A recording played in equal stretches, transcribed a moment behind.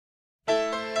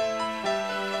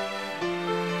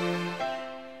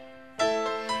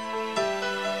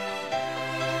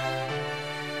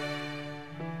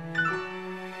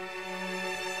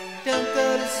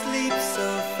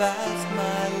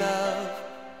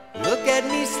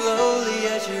Guide me slowly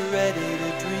as you're ready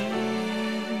to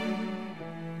dream.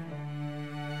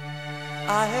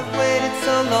 I have waited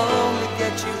so long to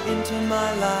get you into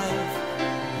my life.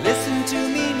 Listen to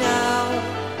me now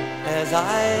as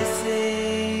I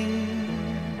sing.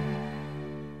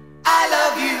 I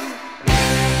love you,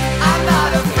 I'm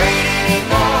not afraid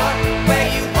anymore. Where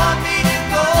you want me to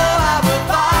go, I will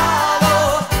follow.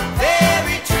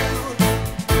 Very true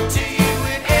to you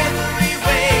in every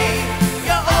way.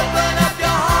 You open up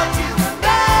your heart to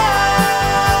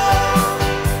love.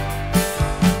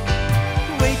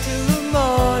 Wait till the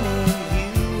morning,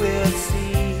 you will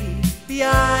see the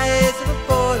eyes of a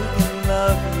boy who can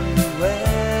love you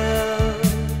well,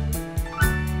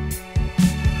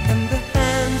 and the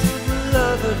hands of the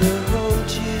lover to hold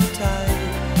you tight.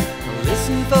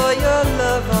 Listen for your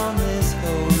love on this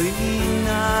holy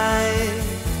night.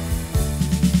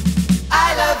 I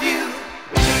love you,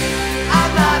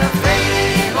 I'm not afraid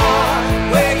anymore.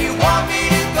 Where you want me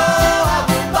to go, I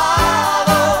will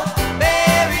follow.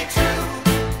 Very true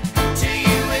to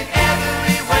you in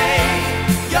every way.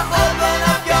 You open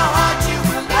up your heart, you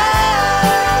will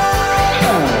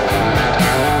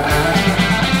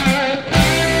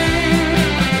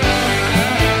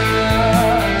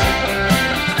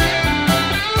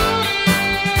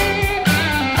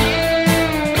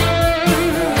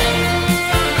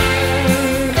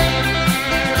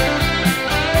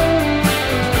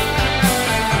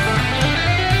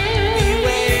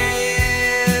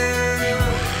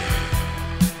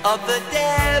of the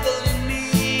devil in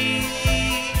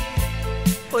me.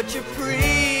 What your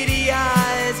pretty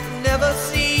eyes have never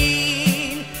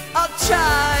seen, I'll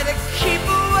try to keep